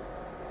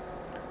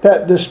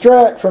 that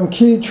distract from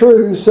key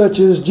truths such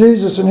as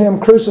Jesus and Him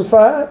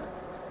crucified,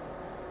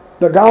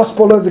 the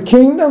gospel of the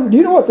kingdom. Do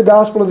you know what the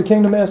gospel of the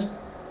kingdom is?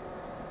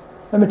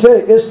 Let me tell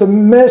you, it's the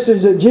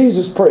message that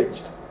Jesus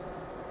preached.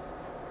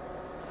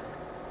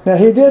 Now,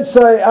 He did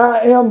say, I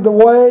am the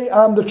way,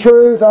 I'm the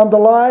truth, I'm the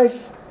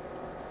life.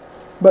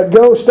 But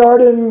go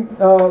starting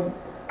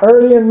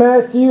early in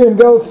Matthew and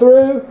go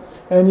through,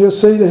 and you'll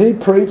see that He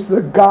preached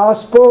the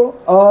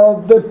gospel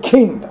of the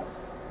kingdom.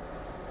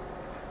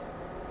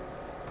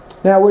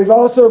 Now, we've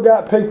also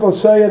got people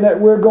saying that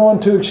we're going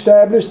to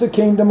establish the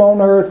kingdom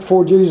on earth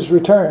before Jesus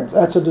returns.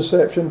 That's a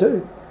deception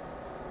too.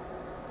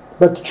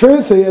 But the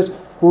truth is,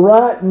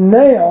 right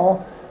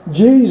now,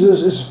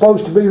 Jesus is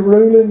supposed to be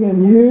ruling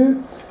in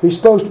you. He's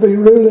supposed to be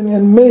ruling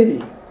in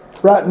me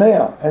right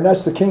now. And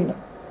that's the kingdom.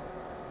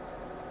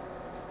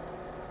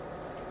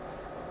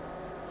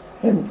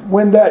 And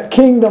when that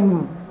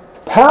kingdom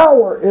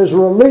power is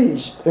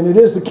released, and it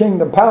is the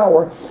kingdom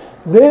power,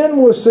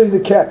 then we'll see the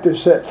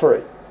captives set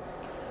free.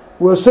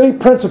 We'll see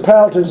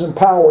principalities and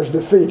powers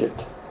defeated.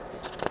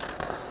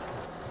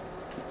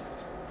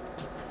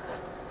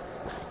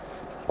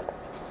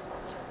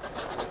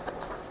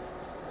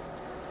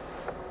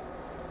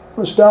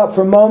 We'll stop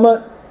for a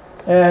moment,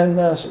 and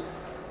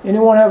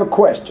anyone have a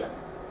question?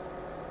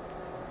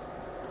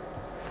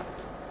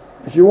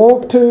 If you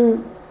want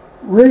to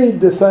read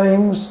the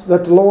things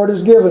that the Lord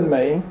has given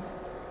me,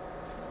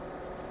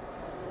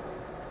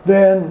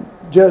 then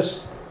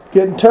just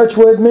get in touch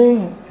with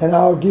me, and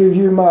I'll give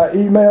you my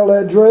email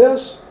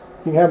address.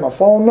 You can have my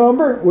phone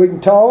number. We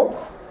can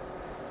talk.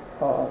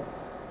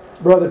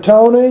 Brother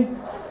Tony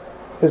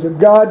is a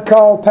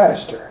God-called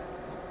pastor.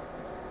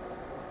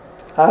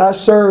 I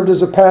served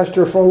as a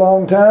pastor for a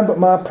long time, but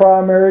my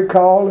primary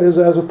call is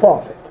as a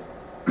prophet.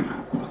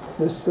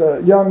 This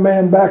young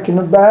man back in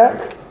the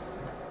back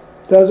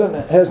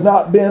has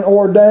not been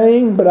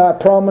ordained, but I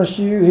promise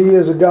you he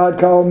is a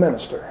God-called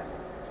minister.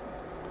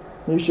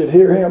 You should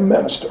hear him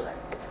minister.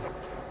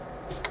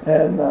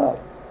 And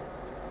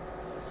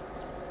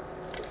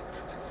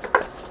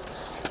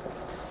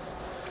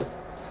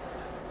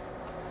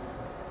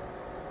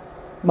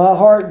my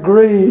heart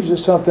grieves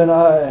is something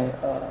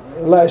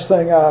the last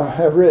thing I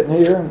have written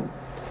here,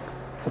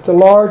 that the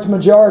large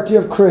majority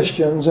of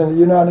Christians in the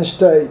United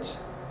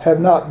States have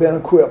not been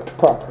equipped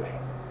properly.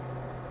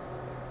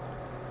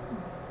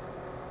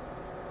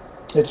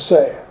 It's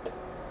sad.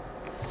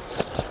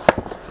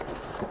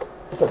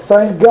 But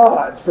thank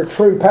God for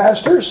true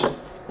pastors.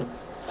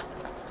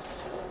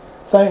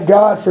 Thank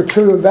God for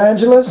true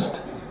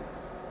evangelists.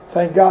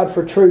 Thank God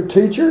for true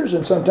teachers,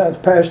 and sometimes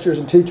pastors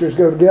and teachers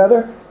go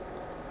together.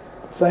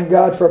 Thank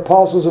God for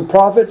apostles and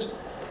prophets.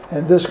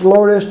 And this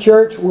glorious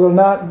church will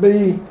not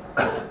be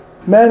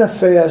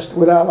manifest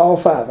without all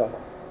five of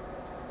them.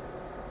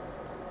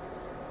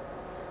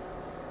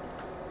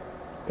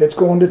 It's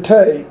going to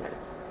take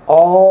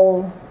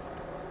all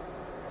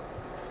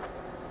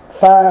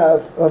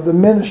five of the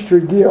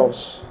ministry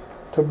gifts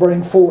to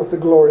bring forth the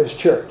glorious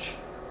church.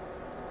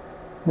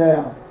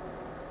 Now,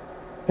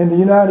 in the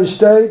United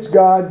States,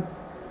 God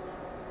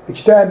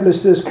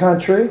established this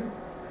country.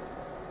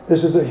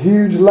 This is a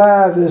huge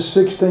lie, this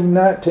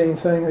 1619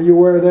 thing. Are you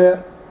aware of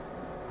that?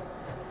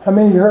 How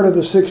many of you heard of the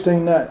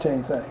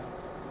 1619 thing?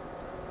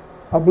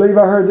 I believe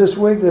I heard this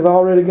week they've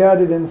already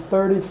got it in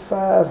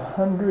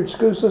 3,500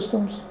 school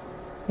systems.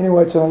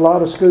 Anyway, it's in a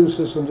lot of school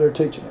systems they're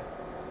teaching it.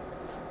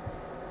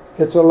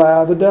 It's a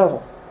lie of the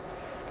devil.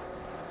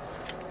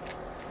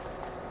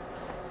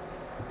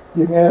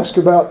 You can ask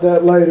about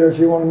that later if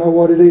you want to know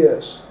what it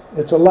is.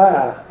 It's a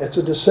lie. It's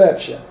a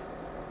deception.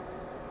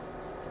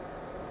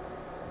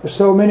 There's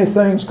so many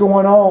things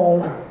going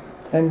on,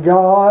 and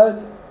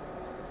God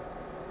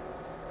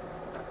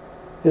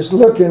is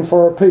looking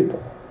for a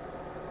people.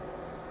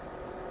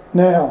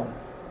 Now,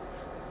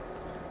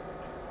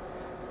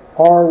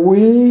 are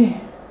we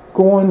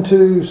going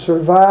to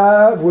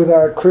survive with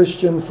our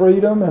Christian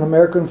freedom and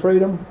American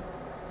freedom?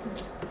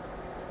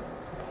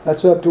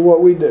 That's up to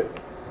what we do.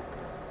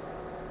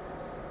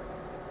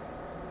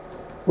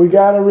 We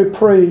got a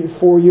reprieve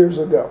 4 years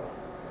ago.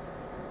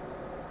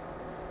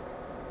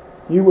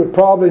 You would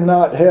probably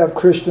not have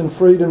Christian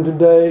freedom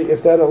today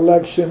if that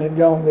election had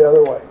gone the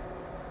other way.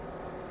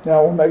 Now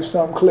I want to make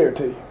something clear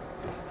to you.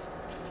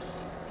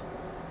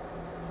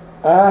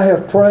 I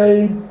have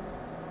prayed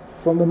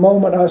from the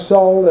moment I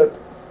saw that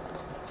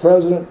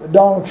President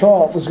Donald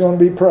Trump was going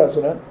to be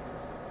president,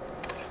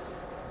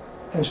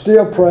 and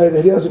still pray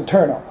that he doesn't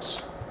turn on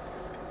us.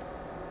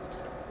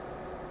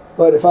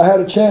 But if I had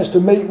a chance to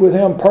meet with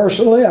him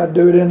personally, I'd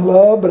do it in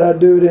love, but I'd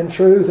do it in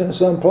truth. And in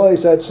some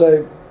place I'd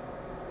say,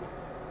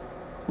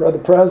 Brother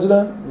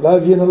President,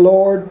 love you in the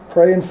Lord,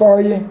 praying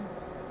for you,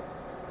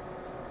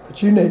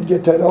 but you need to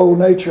get that old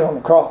nature on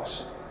the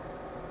cross.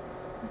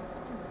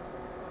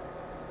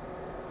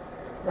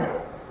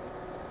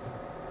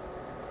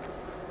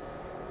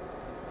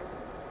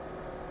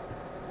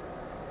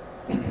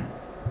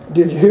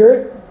 Did you hear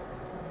it?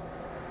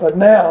 But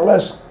now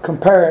let's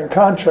compare and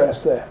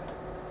contrast that.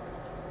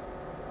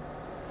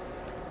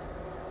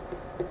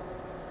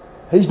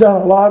 He's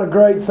done a lot of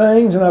great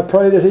things, and I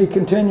pray that he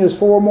continues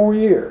 4 more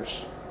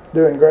years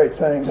doing great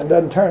things and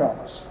doesn't turn on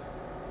us.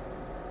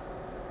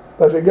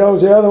 But if it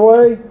goes the other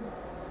way,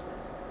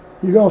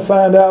 you're going to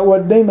find out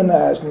what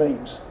demonized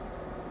means.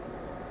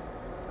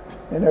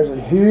 And there's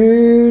a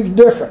huge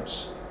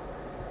difference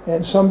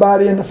in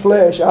somebody in the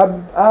flesh.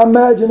 I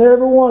imagine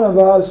every one of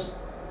us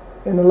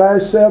in the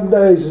last 7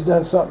 days has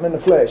done something in the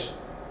flesh.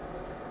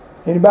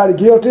 Anybody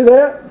guilty of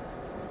that?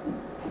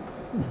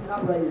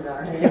 Not raising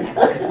our hands.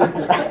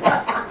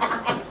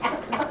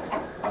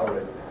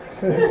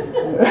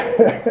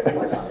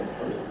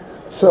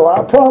 So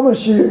I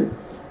promise you,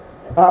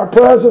 our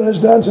president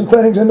has done some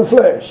things in the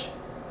flesh.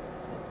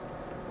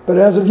 But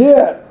as of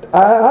yet,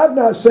 I've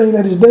not seen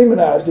that he's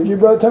demonized. Have you,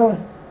 Brother Tony?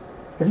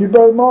 Have you,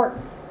 Brother Mark?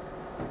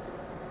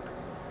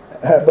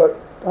 But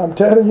I'm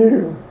telling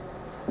you,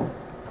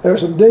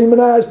 there's some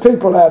demonized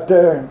people out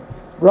there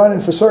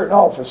running for certain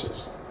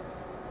offices.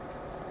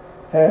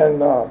 And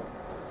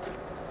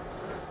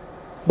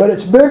but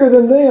it's bigger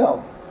than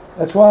them.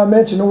 That's why I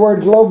mentioned the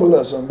word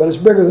globalism, but it's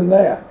bigger than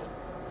that.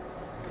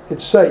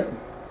 It's Satan.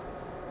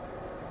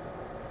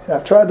 And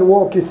I've tried to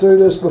walk you through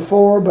this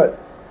before, but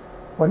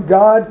when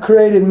God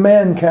created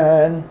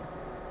mankind,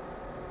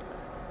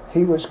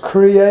 he was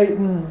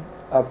creating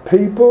a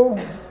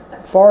people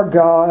for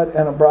God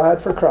and a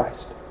bride for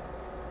Christ.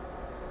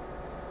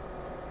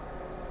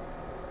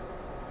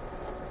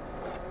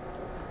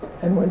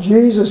 And when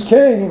Jesus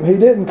came, he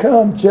didn't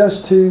come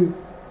just to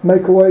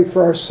make a way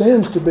for our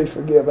sins to be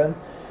forgiven.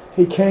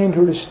 He came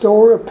to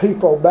restore a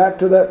people back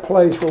to that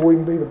place where we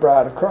can be the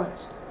bride of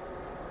Christ.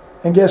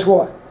 And guess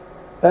what?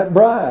 That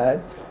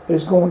bride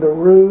is going to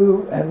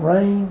rule and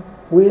reign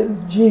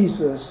with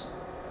Jesus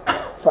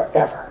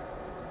forever.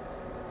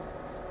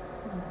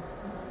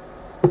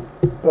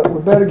 But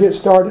we better get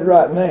started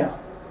right now.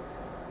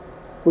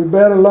 We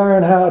better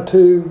learn how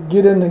to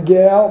get in the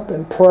gap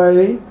and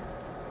pray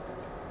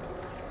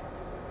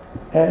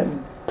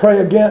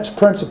against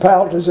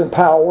principalities and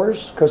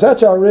powers, because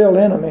that's our real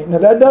enemy. Now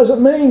that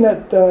doesn't mean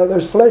that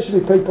there's fleshly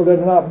people that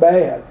are not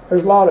bad.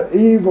 There's a lot of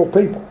evil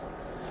people.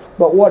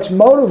 But what's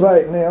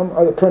motivating them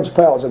are the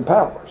principalities and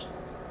powers.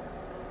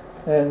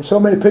 And so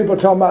many people are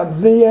talking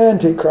about the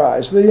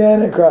Antichrist, the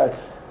Antichrist.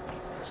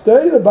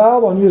 Study the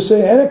Bible and you'll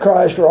see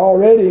Antichrist are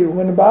already,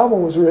 when the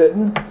Bible was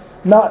written,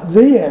 not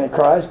the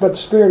Antichrist, but the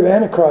spirit of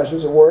Antichrist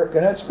was at work.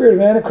 And that spirit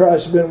of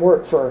Antichrist has been at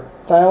work for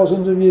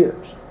thousands of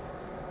years.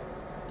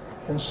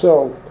 And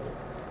so,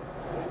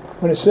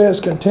 when it says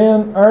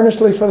contend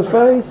earnestly for the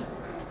faith,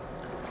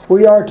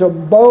 we are to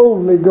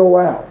boldly go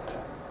out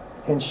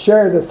and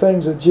share the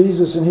things of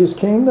Jesus and his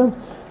kingdom,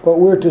 but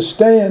we're to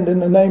stand in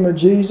the name of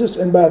Jesus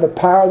and by the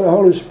power of the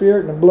Holy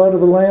Spirit and the blood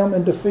of the Lamb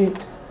and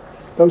defeat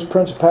those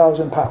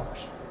principalities and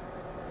powers.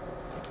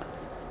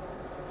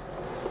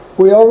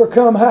 We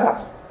overcome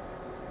how?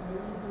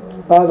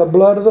 By the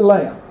blood of the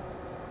Lamb,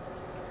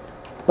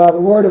 by the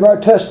word of our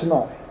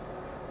testimony,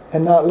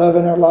 and not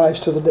loving our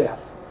lives to the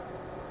death.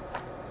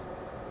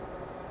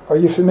 Are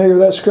you familiar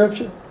with that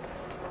scripture?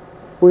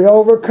 We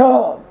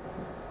overcome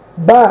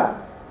by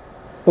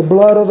the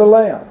blood of the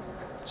Lamb.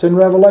 It's in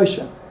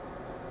Revelation.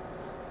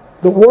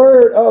 The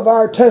word of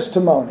our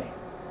testimony,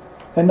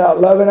 and not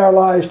loving our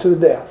lives to the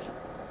death.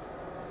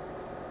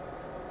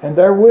 And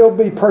there will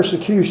be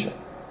persecution.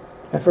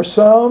 And for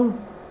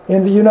some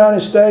in the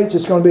United States,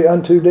 it's going to be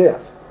unto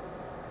death.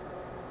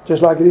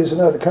 Just like it is in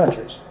other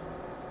countries.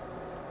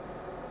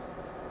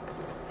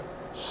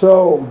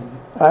 So,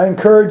 I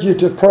encourage you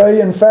to pray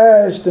and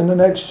fast in the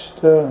next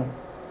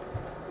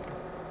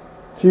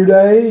few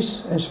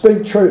days and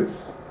speak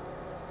truth.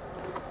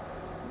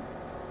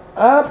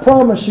 I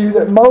promise you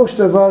that most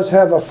of us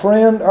have a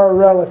friend or a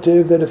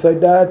relative that if they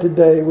died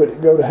today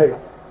would go to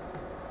hell.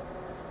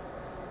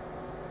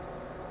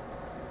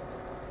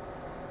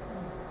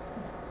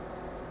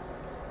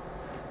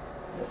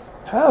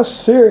 How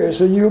serious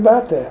are you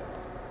about that?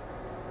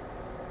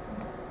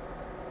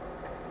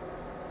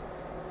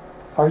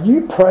 Are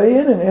you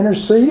praying and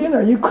interceding?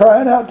 Are you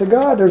crying out to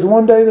God? There's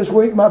one day this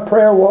week, my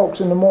prayer walks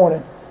in the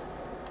morning.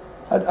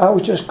 I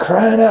was just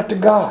crying out to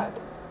God.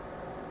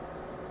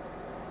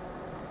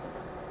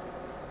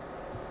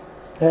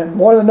 And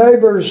one of the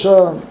neighbors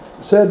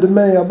said to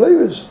me, I believe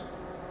it was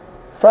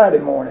Friday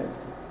morning,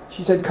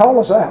 she said, call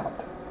us out.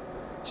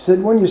 She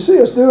said, when you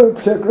see us doing a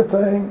particular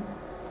thing,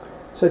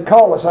 said,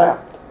 call us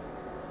out.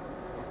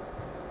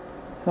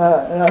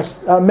 And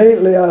I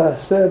immediately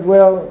said,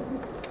 well,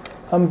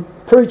 I'm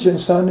preaching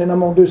Sunday and I'm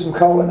going to do some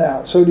calling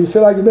out. So do you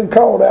feel like you've been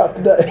called out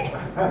today?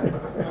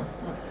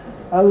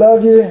 I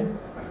love you.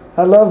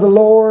 I love the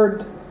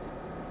Lord.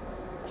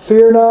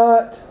 Fear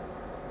not.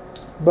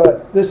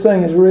 But this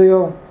thing is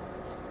real.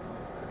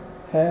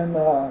 And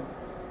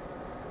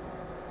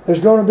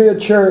there's going to be a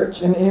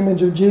church in the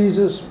image of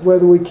Jesus,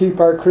 whether we keep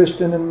our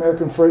Christian and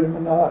American freedom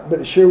or not. But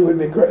it sure would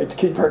be great to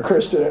keep our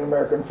Christian and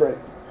American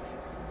freedom.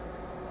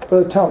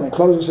 Brother Tony,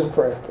 close us in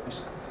prayer,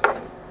 please.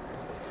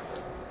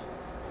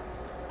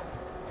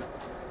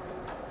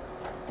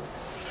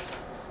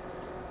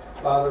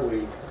 Father,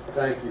 we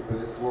thank you for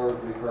this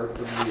word we've heard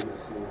from you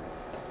this morning.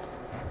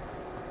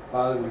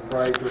 Father, we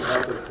pray you would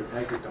help us to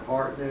take it to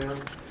heart now.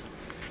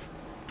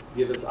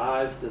 Give us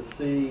eyes to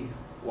see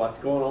what's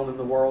going on in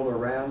the world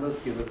around us.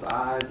 Give us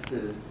eyes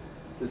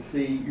to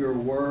see your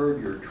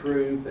word, your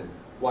truth, and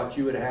what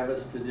you would have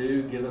us to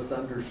do. Give us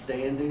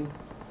understanding.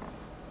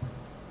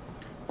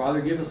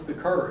 Father, give us the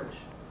courage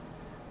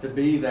to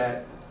be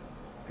that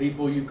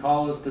people you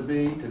call us to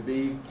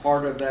be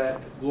part of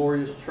that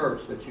glorious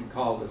church that you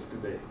called us to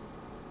be.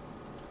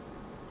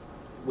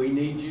 We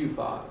need you,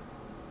 Father.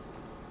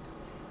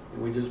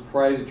 And we just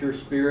pray that your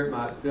Spirit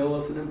might fill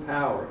us and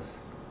empower us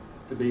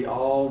to be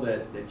all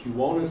that you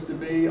want us to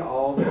be,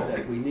 all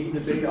that we need to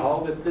be,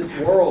 all that this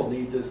world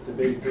needs us to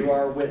be through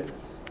our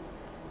witness.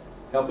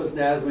 Help us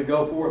now as we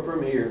go forth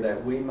from here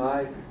that we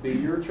might be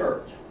your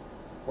church.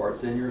 For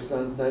it's in your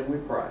Son's name we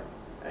pray.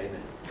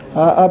 Amen.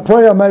 I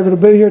pray I'm able to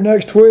be here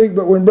next week,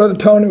 but when Brother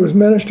Tony was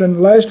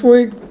ministering last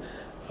week,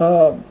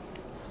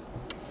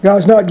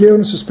 God's not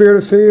giving us a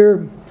spirit of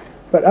fear.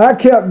 But I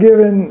kept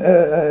giving,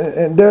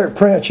 and Derek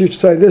Prince used to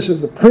say, this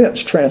is the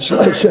Prince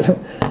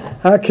translation.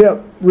 I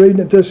kept reading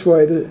it this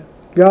way, that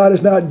God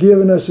has not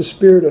given us a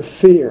spirit of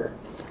fear,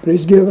 but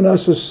He's given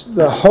us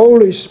the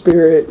Holy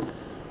Spirit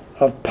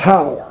of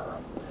power,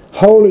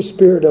 Holy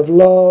Spirit of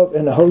love,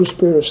 and the Holy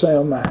Spirit of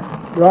sound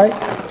mind. Right?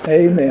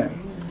 Amen.